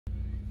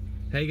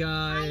Hey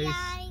guys!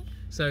 Hi guys.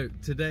 So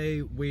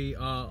today we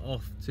are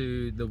off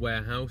to the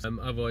warehouse,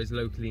 otherwise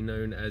locally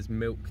known as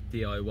Milk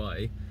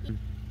DIY.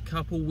 A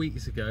couple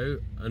weeks ago,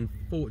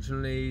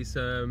 unfortunately,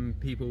 some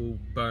people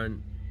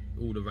burnt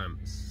all the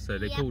ramps, so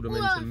they pulled them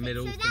into the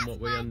middle, from what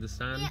we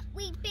understand,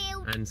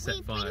 and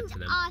set fire to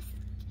them.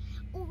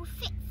 All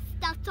fixed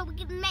stuff, so we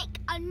can make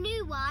a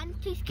new one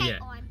to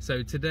skate on.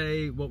 So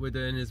today what we're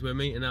doing is we're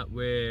meeting up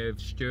with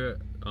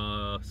Stuart,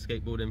 our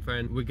skateboarding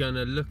friend. We're going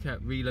to look at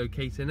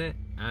relocating it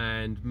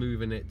and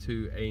moving it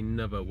to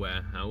another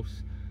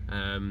warehouse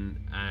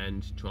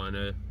and trying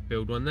to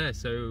build one there.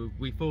 So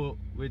we thought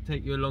we'd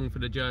take you along for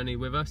the journey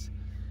with us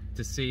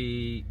to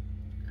see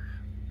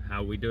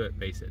how we do it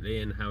basically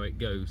and how it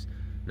goes.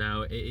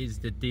 Now it is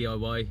the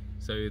DIY,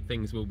 so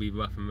things will be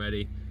rough and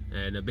ready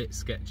and a bit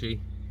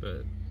sketchy,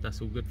 but that's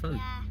all good fun.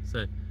 Yeah.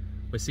 So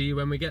we'll see you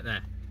when we get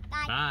there.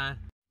 Bye. Bye.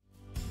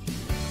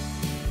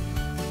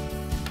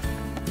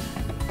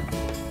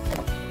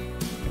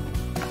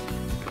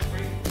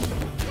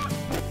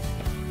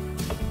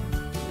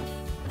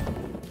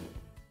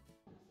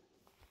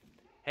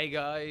 Hey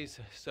guys,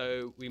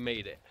 so we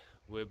made it.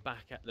 We're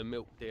back at the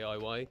Milk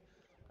DIY.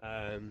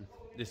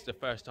 This is the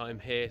first time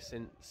here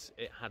since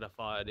it had a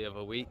fire the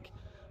other week.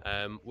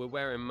 We're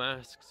wearing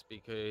masks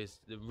because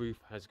the roof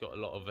has got a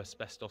lot of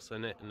asbestos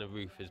in it and the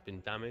roof has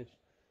been damaged.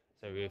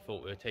 So we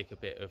thought we'd take a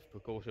bit of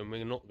precaution.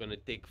 We're not going to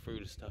dig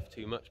through the stuff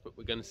too much, but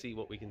we're going to see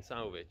what we can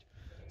salvage.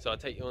 So I'll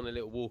take you on a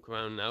little walk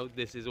around now.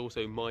 This is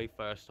also my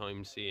first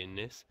time seeing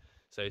this.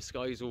 So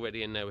Sky's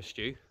already in there with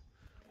Stu,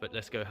 but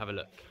let's go have a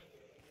look.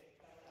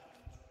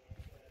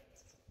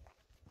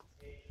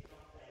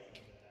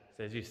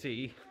 So as you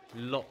see,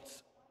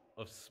 lots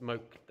of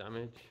smoke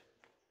damage.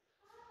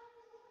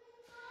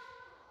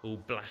 All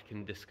black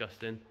and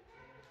disgusting.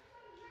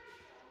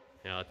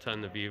 Yeah, I'll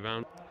turn the view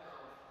around.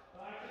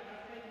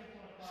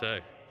 So,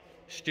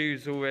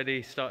 Stu's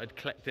already started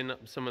collecting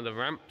up some of the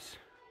ramps,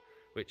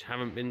 which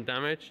haven't been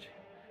damaged.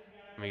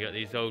 And we got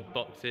these old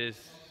boxes,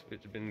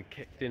 which have been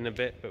kicked in a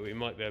bit, but we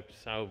might be able to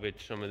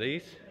salvage some of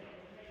these.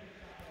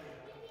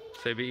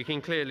 So, but you can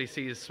clearly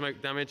see the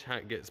smoke damage, how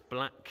it gets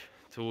black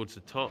towards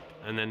the top,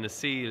 and then the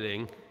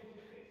ceiling,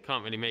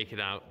 can't really make it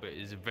out, but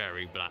it's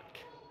very black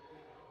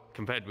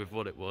compared with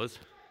what it was.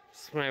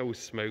 Smells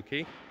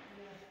smoky.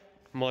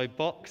 My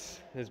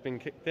box has been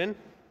kicked in.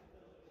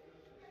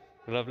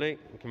 Lovely,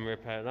 we can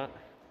repair that.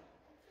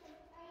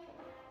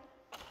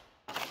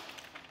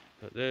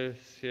 But there's,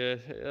 yeah,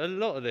 a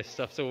lot of this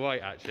stuff's all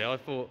right actually. I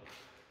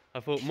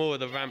thought more of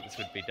the ramps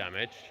would be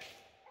damaged,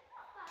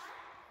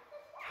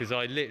 because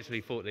I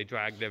literally thought they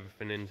dragged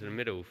everything into the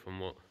middle from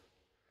what.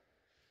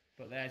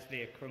 But there's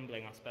the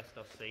crumbling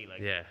asbestos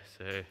ceiling. Yeah,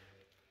 so.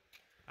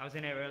 I was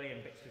in here earlier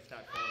and bits just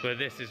started falling. But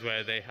this is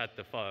where they had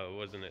the fire,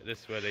 wasn't it?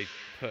 This is where they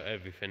put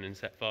everything and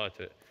set fire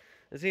to it.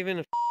 There's even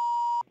a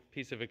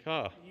piece of a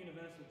car.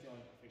 Universal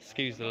joint.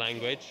 Excuse the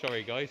language,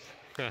 sorry guys.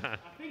 I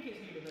think it's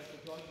a universal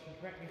joint, you can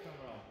correct me if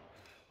I'm wrong.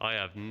 I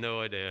have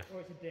no idea.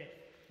 Or it's a diff,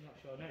 I'm not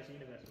sure. No, it's a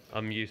universal joint.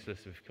 I'm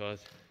useless with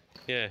cars.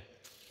 Yeah.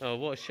 Oh,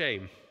 what a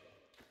shame.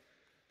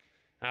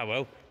 Ah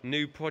well,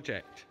 new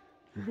project.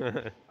 I was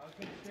going to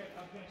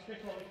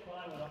strip all this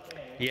plywood off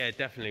here. Yeah,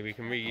 definitely, we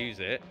can reuse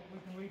it. We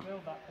can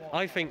rebuild that quarter.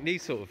 I think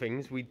these sort of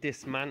things we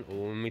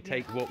dismantle and we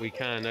take what we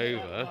can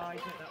over.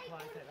 Take that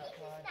ply.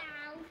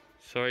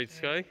 Sorry,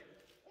 Sky?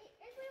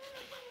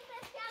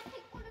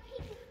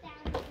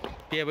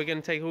 Yeah, we're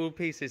going to take all the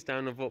pieces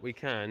down of what we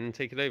can and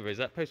take it over. Is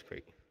that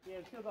postcrete? Yeah,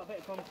 we've still got a bit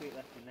of concrete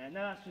left in there.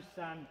 No, that's just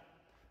sand.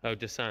 Oh,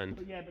 just sand?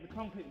 But yeah, but the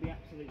concrete would be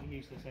absolutely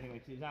useless anyway,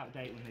 because it was out of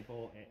date when they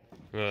bought it.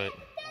 Right.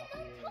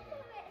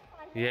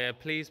 Yeah,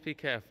 please be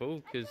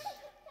careful, because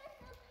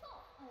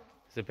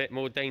it's a bit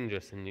more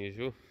dangerous than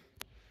usual.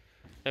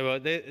 Oh, well,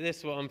 this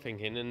is what I'm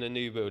thinking in the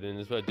new building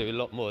as well. Do a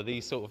lot more of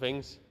these sort of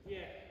things. Yeah.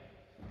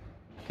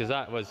 Because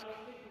that was...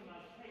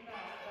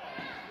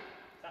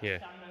 Yeah.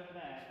 Stand over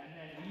there, and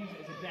then we use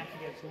it as a deck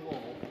against the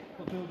wall,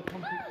 but build a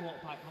concrete quarter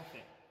pipe off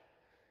it.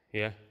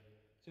 Yeah.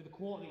 So the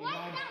quarter that you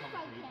line's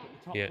concrete, but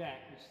the top deck,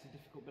 which is a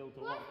difficult build,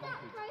 a lot of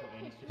concrete to put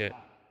in, it's just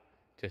that.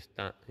 Just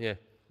that, yeah.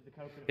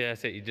 Yeah,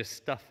 that's it, you just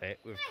stuff it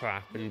with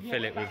crap and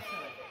fill it with...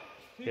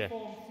 Two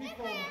forms each side,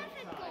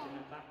 and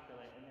then backfill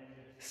it, and then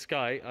just...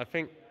 Sky, I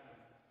think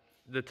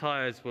the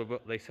tyres were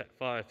what they set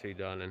fire to,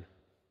 darling.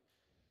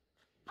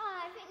 Oh,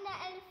 I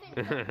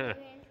think that elephant.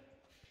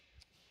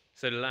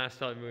 So the last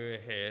time we were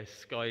here,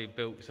 Sky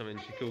built something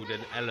she called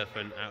an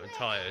elephant out of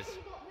tyres.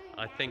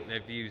 I think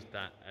they've used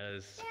that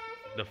as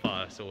the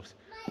fire source.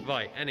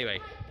 Right, anyway,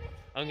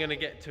 I'm going to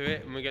get to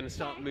it and we're going to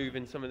start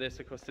moving some of this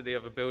across to the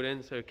other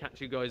building. So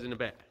catch you guys in a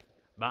bit.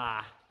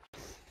 Bye.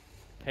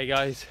 Hey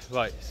guys,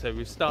 right, so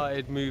we've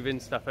started moving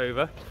stuff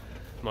over.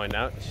 Mind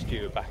now,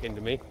 Stu back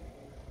into me.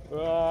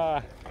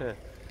 So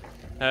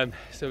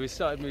we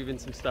started moving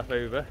some stuff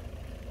over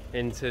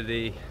into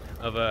the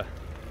other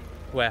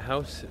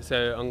warehouse.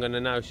 So I'm going to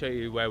now show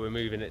you where we're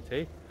moving it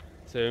to.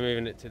 So we're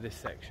moving it to this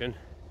section.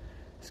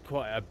 It's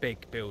quite a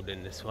big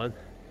building, this one.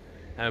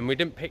 We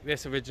didn't pick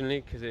this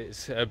originally because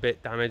it's a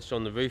bit damaged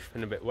on the roof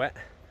and a bit wet.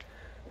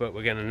 but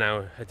we're going to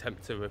now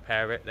attempt to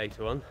repair it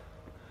later on.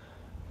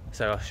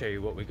 So I'll show you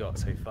what we got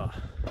so far.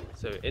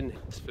 So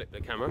let's flip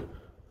the camera.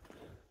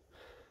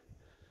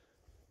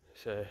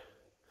 So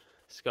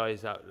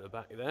Sky's out the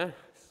back there,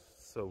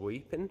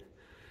 sweeping.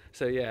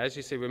 So yeah, as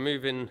you see, we're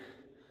moving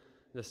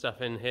the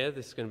stuff in here.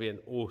 This is going to be an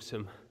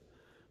awesome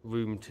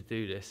room to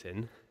do this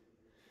in,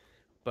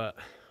 but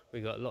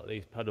we got a lot of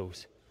these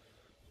puddles.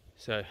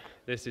 So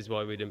this is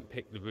why we didn't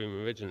pick the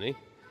room originally.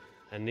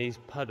 And these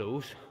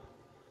puddles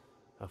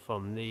are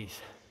from these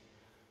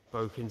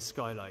broken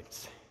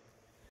skylights.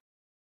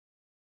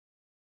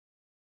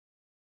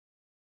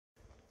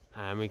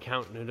 And we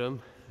counted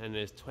them, and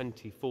there's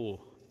 24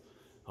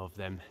 of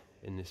them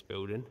in this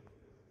building.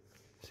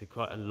 So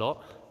quite a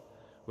lot.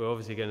 We're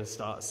obviously going to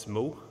start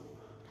small.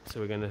 So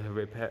we're going to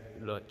repair,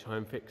 try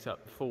and fix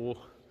up 4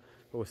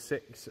 or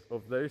 6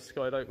 of those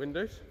skylight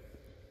windows.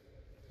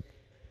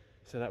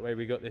 So that way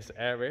we got this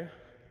area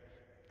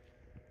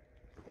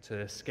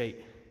to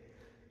skate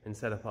and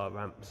set up our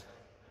ramps.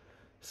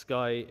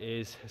 Sky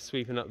is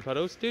sweeping up the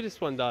puddles. Do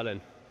this one,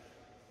 darling.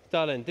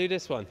 Darling, do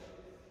this one.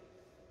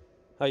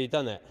 Oh, you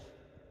done it?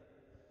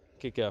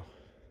 Good girl.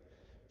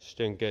 She's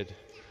doing good.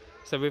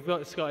 So we've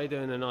got Sky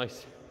doing a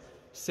nice,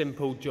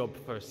 simple job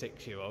for a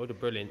 6-year-old, a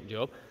brilliant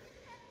job.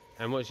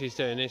 And what she's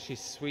doing is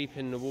she's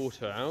sweeping the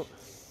water out.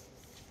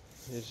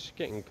 It's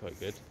getting quite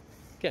good,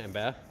 getting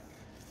better.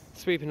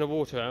 Sweeping the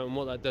water out, and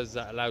what that does is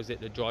that allows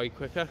it to dry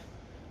quicker,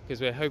 because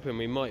we're hoping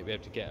we might be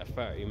able to get a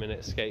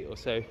 30-minute skate or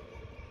so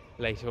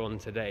later on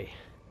today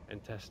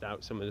and test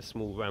out some of the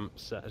small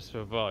ramps that have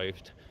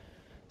survived.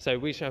 So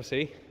we shall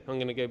see. I'm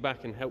going to go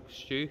back and help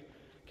Stu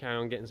carry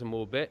on getting some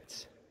more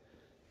bits.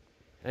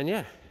 And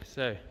yeah,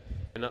 so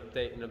an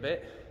update in a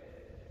bit.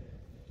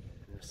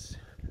 Let's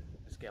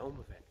get on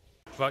with it.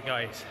 Right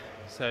guys,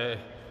 so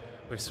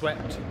we've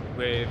swept,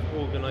 we've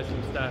organised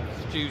some stuff.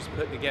 Stu's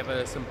put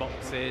together some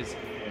boxes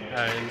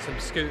and some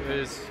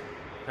scooters.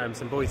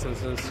 Some boys on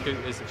some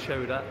scooters have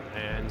showed up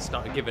and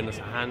started giving us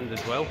a hand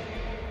as well,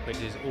 which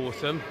is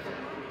awesome.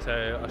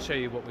 So I'll show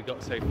you what we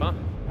got so far.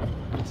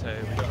 So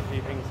we've got a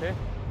few things here.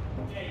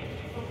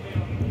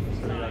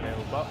 So we got a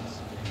little box,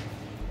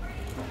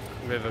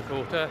 river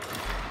quarter.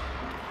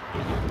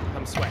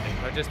 I'm sweating,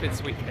 I've just been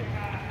sweeping.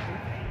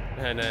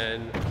 And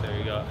then there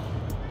we got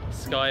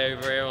Sky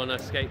over here on a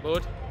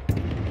skateboard.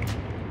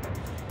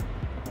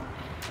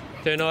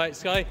 Doing alright,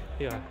 Sky?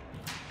 Yeah.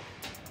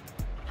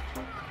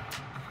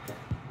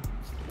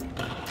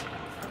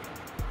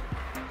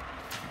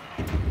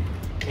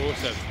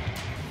 Awesome.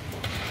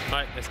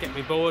 Right, let's get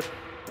me board,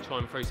 try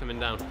and throw something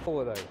down.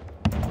 4 of those.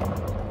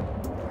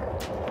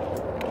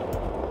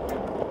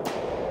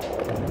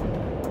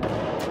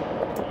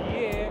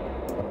 Yeah.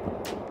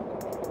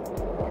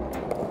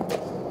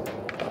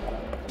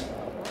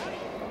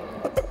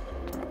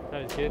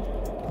 That was good.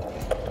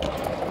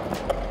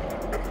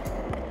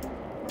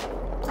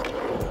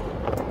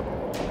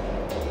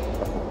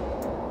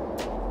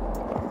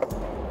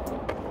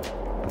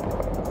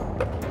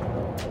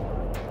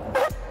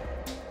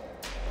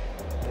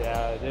 Yeah,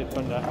 I did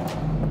wonder.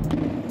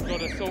 Got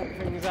to sort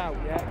things out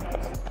yet.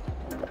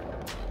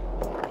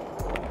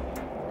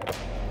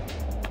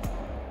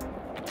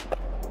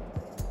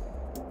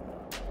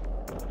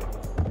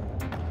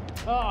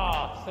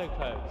 Ah, so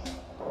close.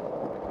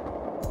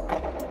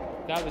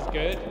 That was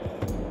good.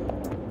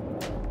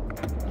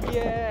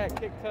 Yeah,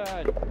 kick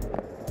turn.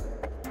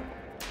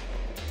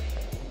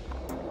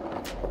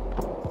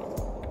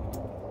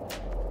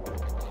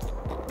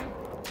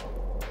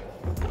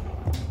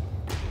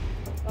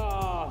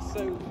 Ah,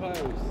 so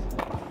close.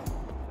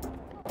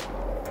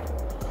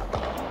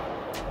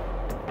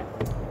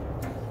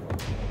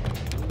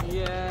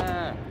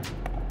 Yeah.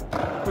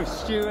 With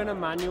Stu and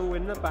Emmanuel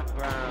in the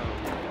background.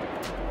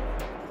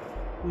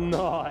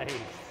 Nice.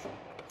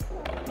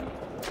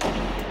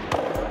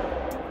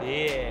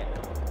 Yeah.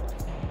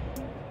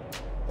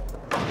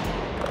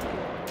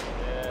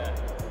 Yeah.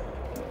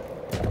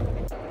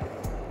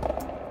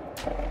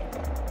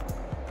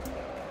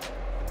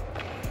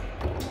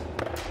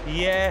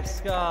 Yes,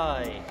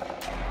 Sky.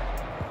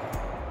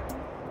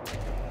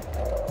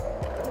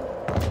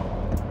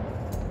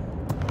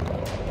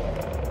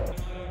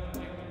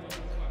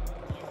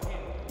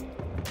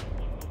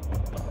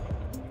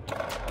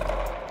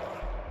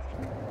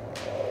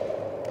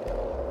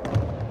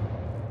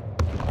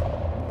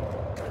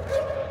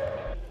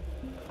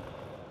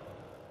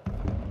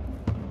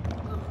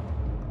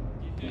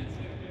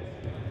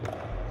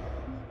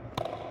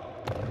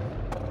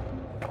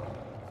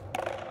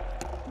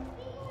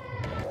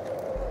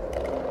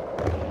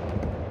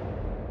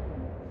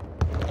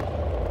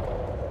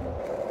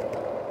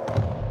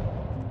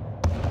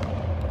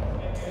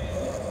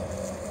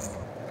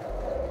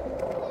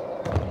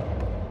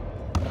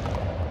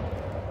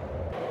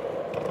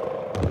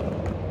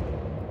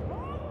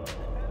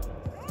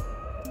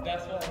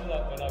 That's what I'm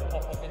like when I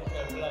pop up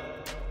into a blunt.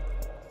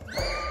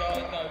 Sky,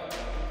 go.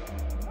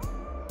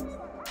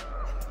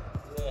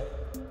 Yeah.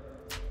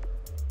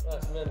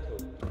 That's mental.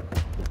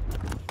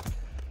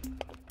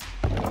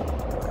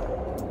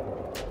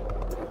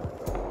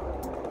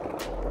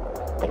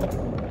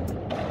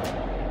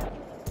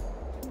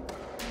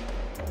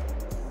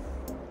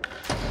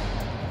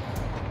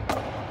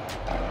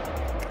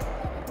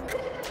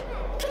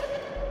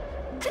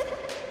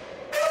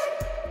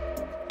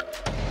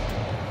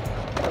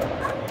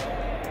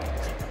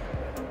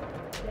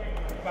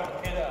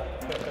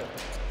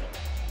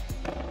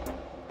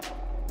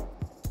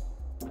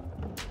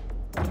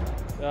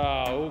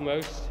 Ah,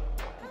 almost.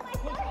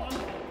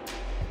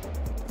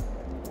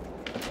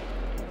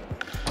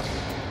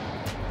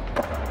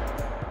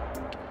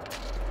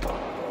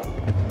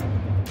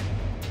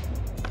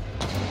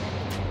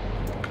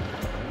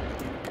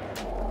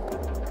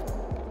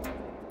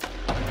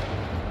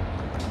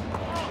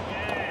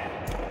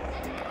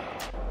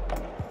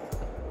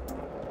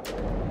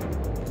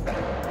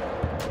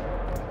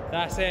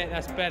 That's it,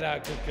 that's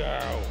better, good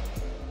girl.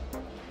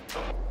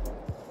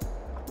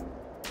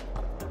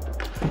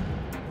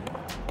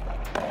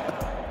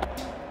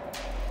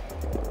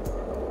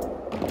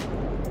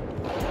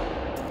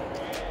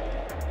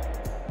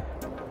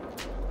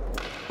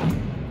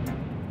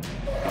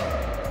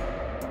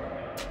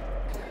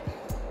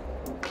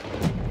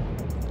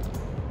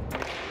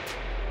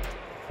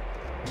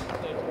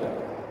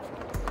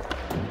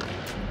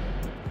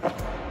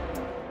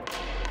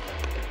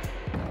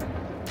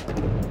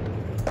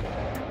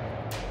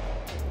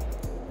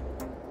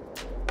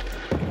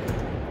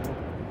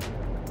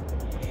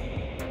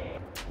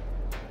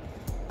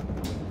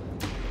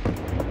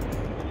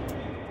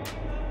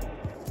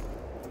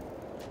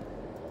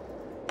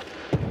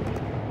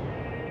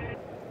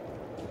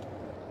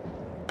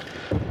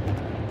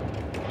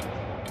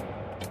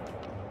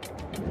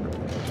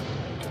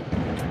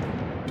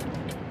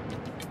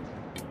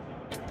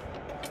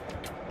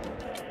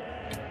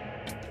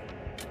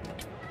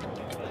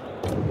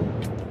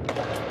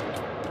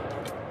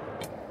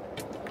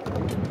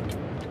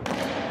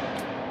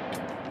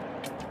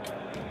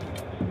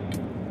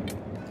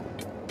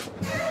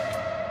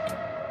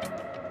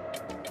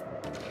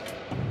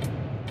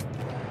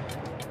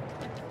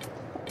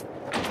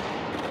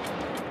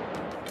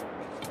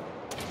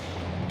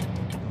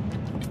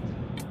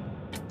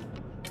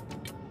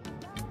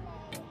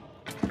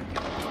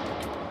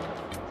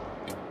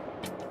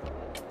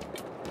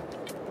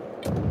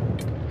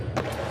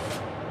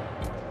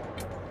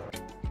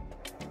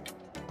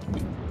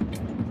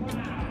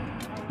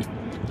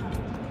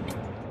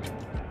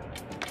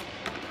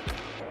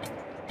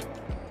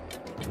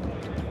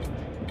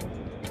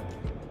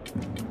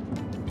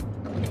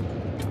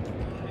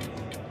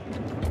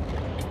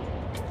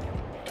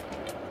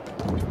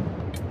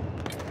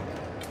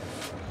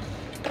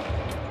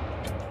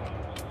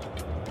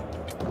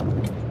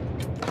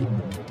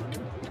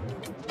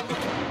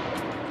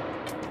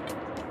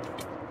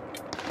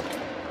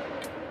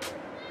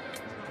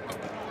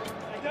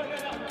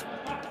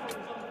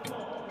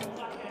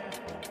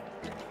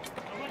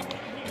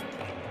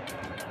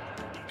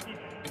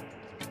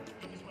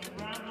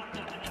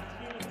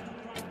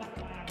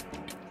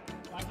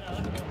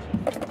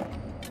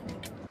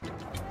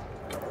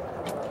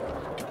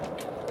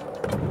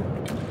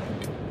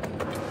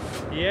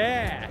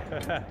 Yeah!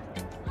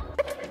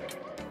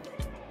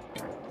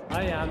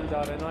 I am,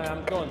 darling, I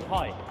am. Go on,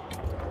 hi.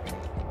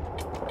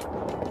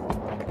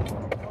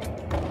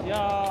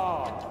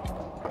 Yeah!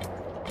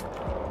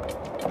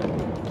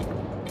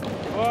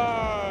 Whoa!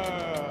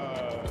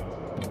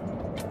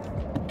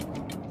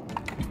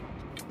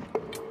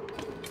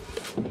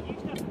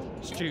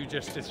 Stu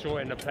just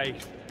destroying the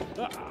place.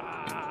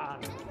 Ah!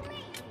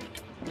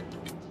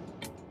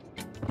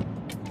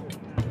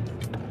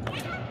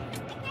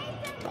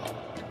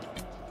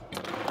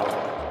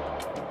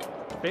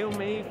 Film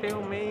me,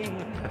 film me.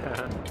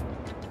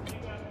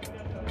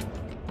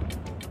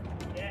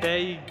 There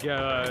you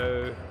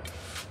go.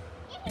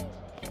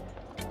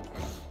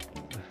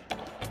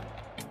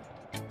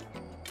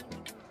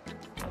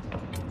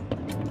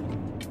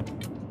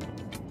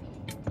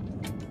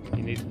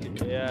 You need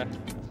to, yeah.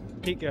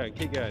 Keep going,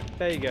 keep going.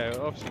 There you go,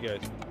 off she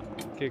goes.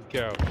 Good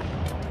girl.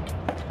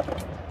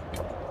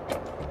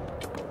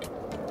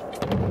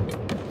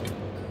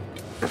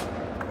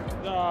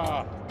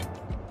 Ah.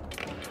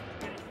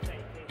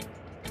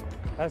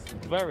 That's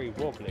very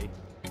wobbly.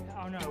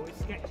 Oh no, it's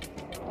sketchy.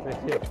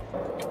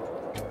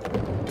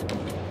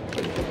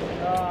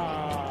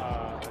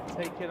 Ah,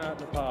 taken out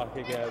the park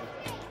again.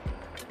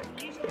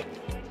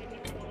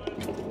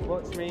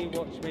 Watch me,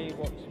 watch me,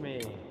 watch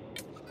me.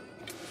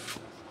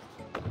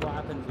 What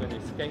happens when you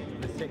escape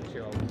with the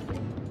 6-year-old?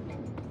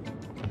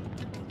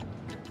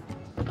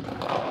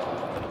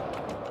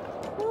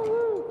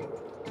 Woo-hoo!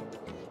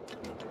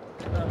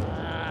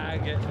 Ah,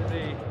 get to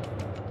the...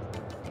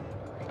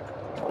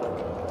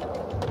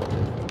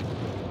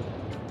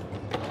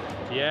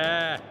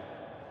 Yeah,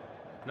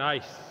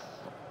 nice.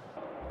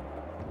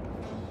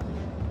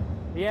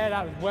 Yeah,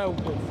 that was well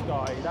good,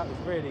 Sky. That was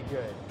really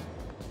good.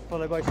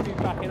 Followed by Stu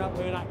backing up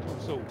with an actual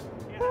salt.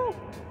 Yeah.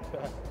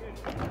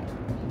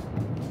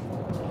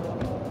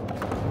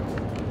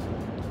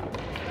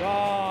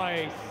 Oh,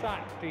 he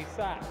sacked, he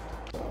sacked.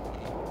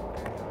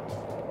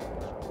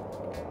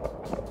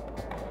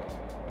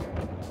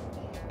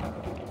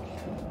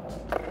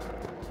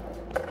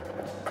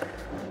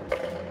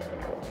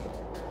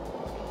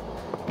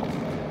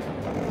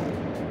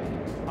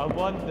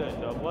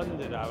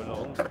 wondered how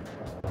long.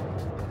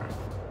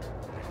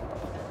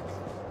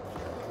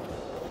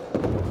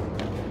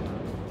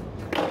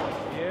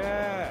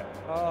 Yeah.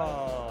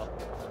 Oh.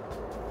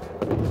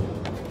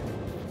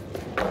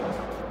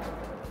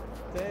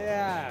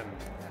 Damn.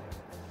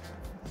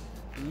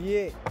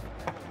 Yeah.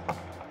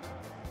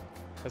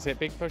 That's it,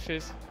 big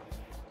pushes.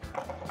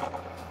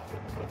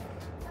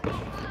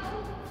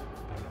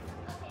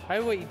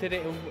 Oh wait, you did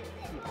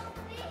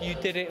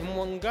it in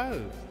one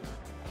go.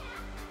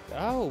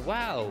 Oh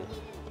wow.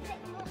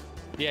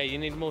 Yeah, you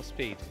need more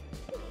speed.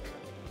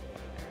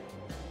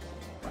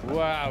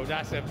 Wow,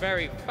 that's a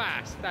very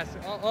fast. That's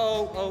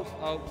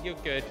oh, you're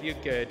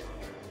good.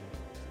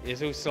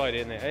 It's all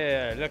sliding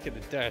there. Yeah, look at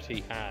the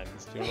dirty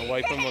hands. Do you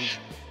want to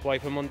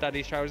wipe them on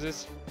Daddy's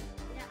trousers?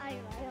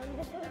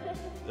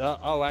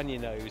 Oh, and your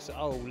nose.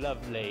 Oh,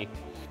 lovely.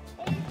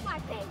 It's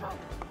quite painful.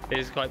 It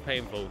is quite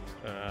painful.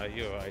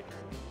 You're right.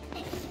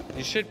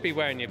 You should be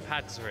wearing your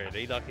pads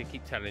really, like I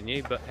keep telling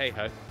you, but hey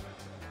ho.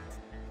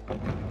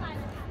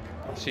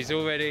 She's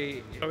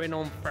already going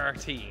on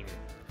 13.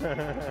 Isn't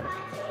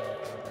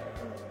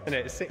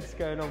it? 6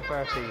 going on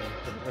 13.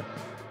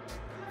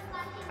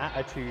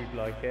 Attitude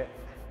like it.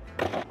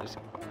 Let's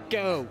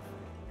go.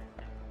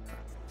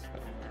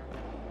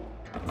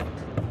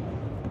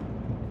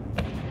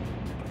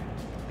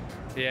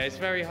 Yeah, it's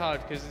very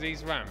hard because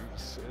these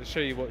ramps, I'll show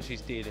you what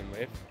she's dealing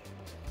with.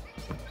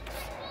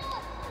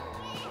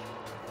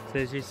 So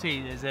as you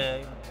see, there's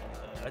a,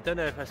 I don't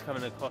know if that's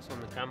coming across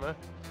on the camera.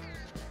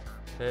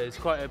 There's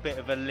quite a bit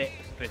of a lip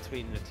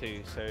between the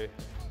two, so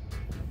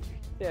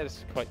yeah,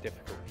 it's quite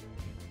difficult.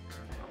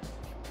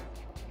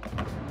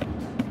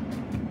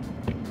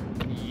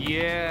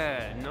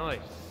 Yeah, nice.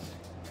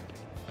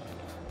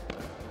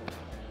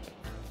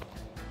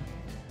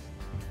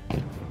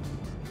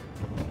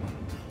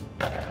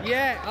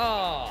 Yeah,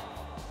 oh.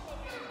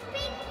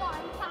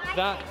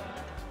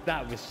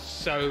 That was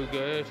so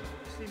good.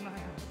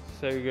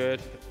 So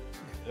good.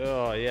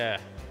 Oh yeah.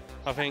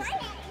 I think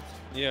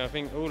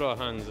all our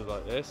hands are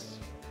like this.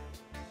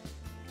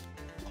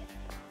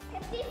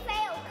 If we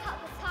fail, cut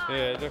the time.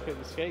 Yeah, look at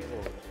the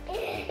skateboard.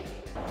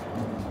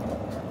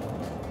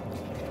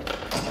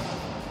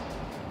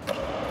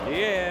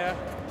 Yeah.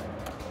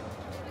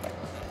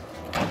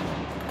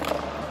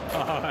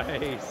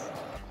 Nice.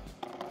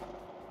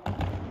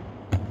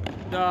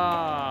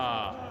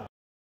 Ah.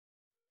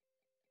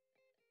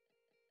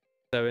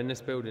 So in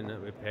this building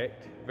that we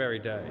picked, very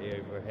dirty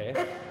over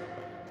here,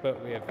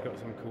 but we have got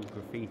some cool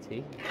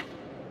graffiti.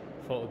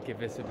 Thought it'd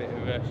give us a bit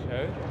of a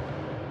show.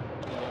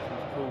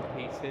 Some cool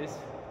pieces.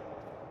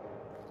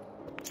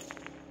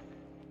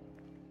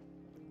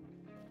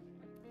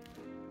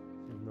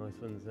 Some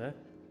nice ones there.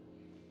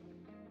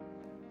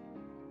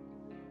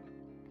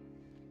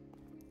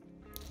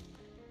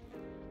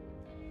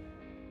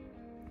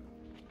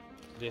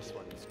 This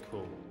one is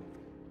cool.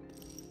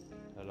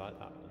 I like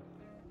that one.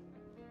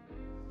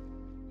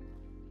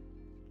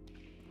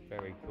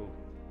 Very cool.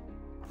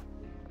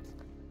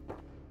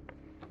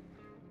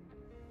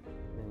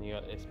 Then you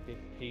got this big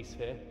piece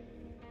here.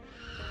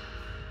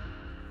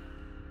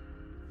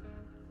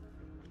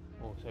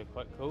 Also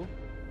quite cool.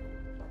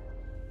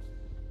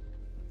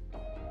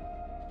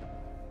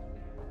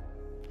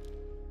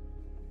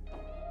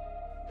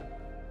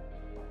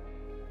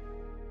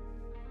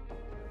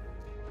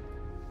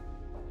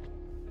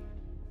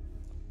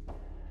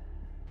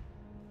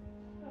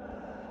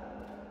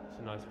 It's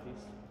a nice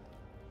piece.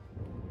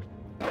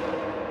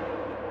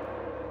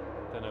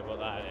 Don't know what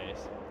that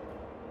is.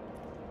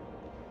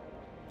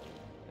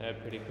 They're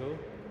pretty cool.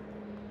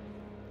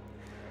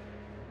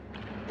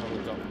 Oh,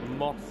 we've got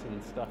moss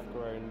and stuff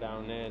growing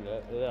down there.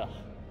 Ugh.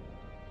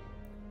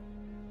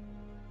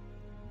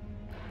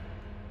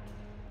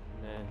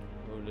 And then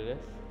all of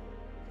this.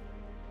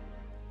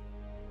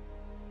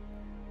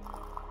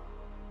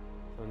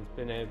 Someone's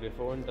been here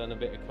before and done a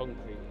bit of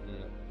concrete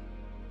and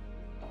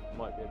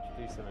might be able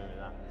to do something with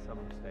that at some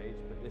stage,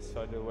 but this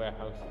side of the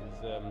warehouse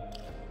is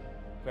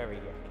very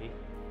yucky.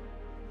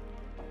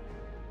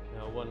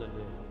 Now one of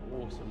the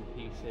awesome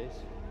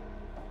pieces,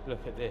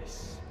 look at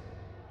this.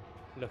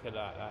 Look at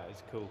that, that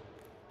is cool.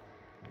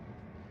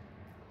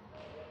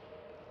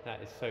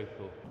 That is so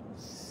cool.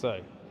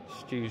 So,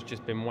 Stu's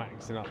just been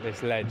waxing up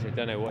this ledge. I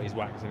don't know what he's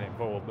waxing it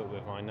for, but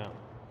we'll find out.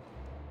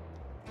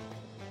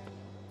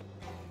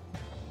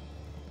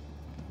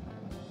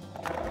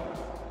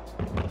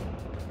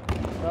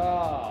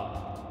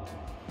 Ah,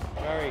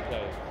 very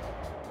close.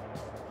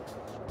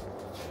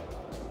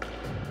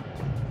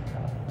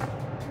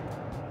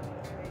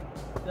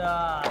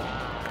 Ah.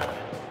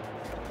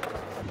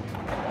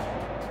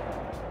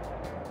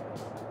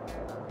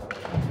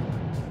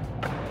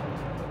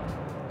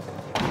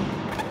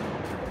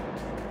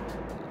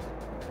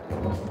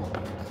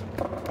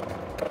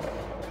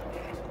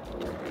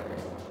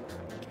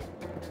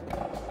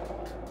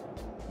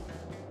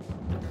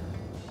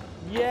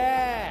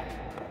 Yeah.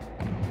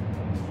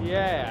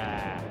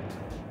 Yeah.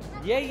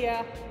 Yeah,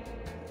 yeah.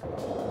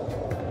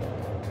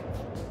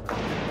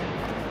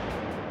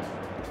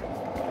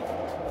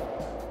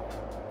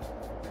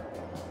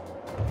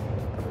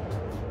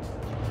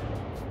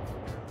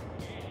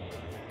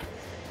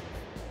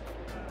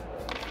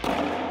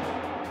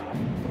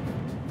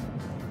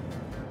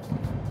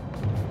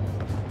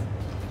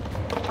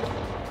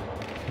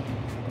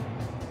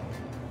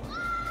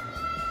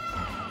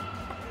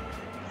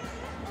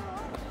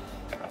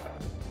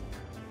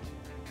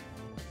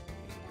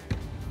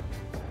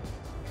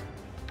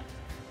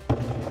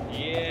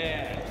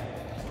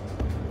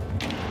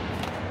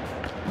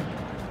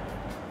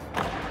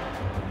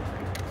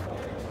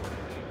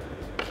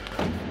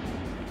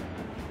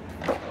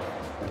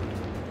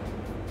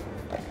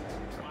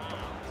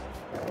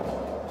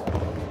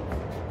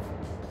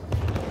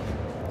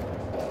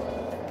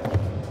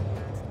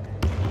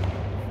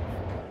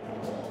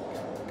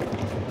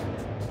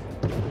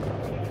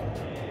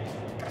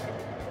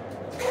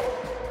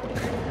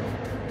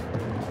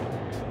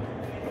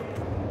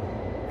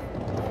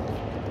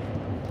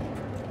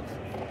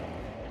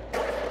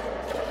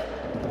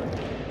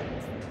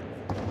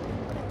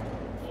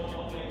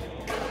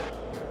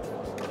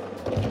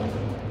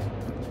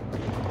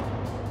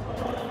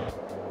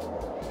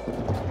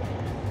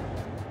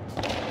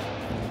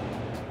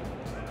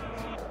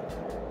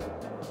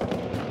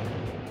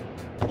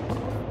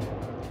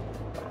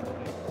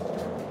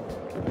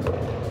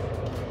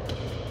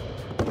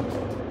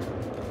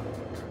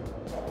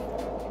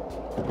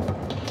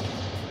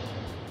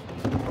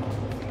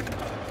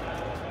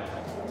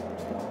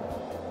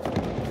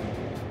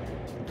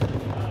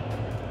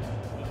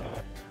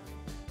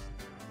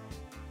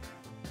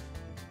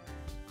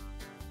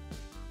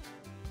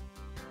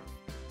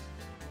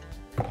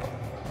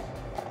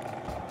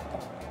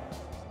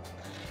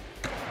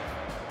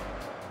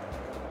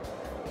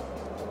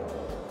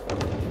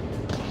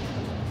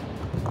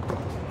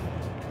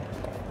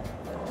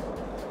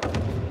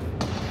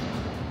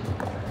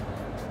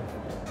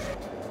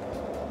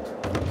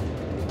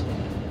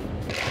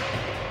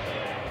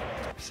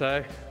 So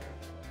I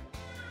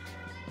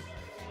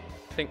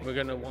think we're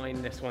gonna wind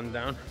this one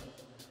down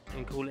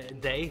and call it a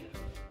day.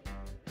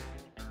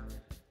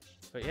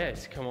 But yeah,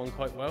 it's come on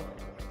quite well.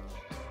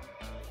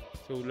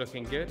 It's all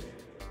looking good.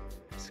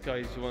 This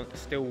guy's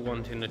still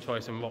wanting to try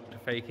some rock to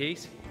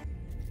fakies.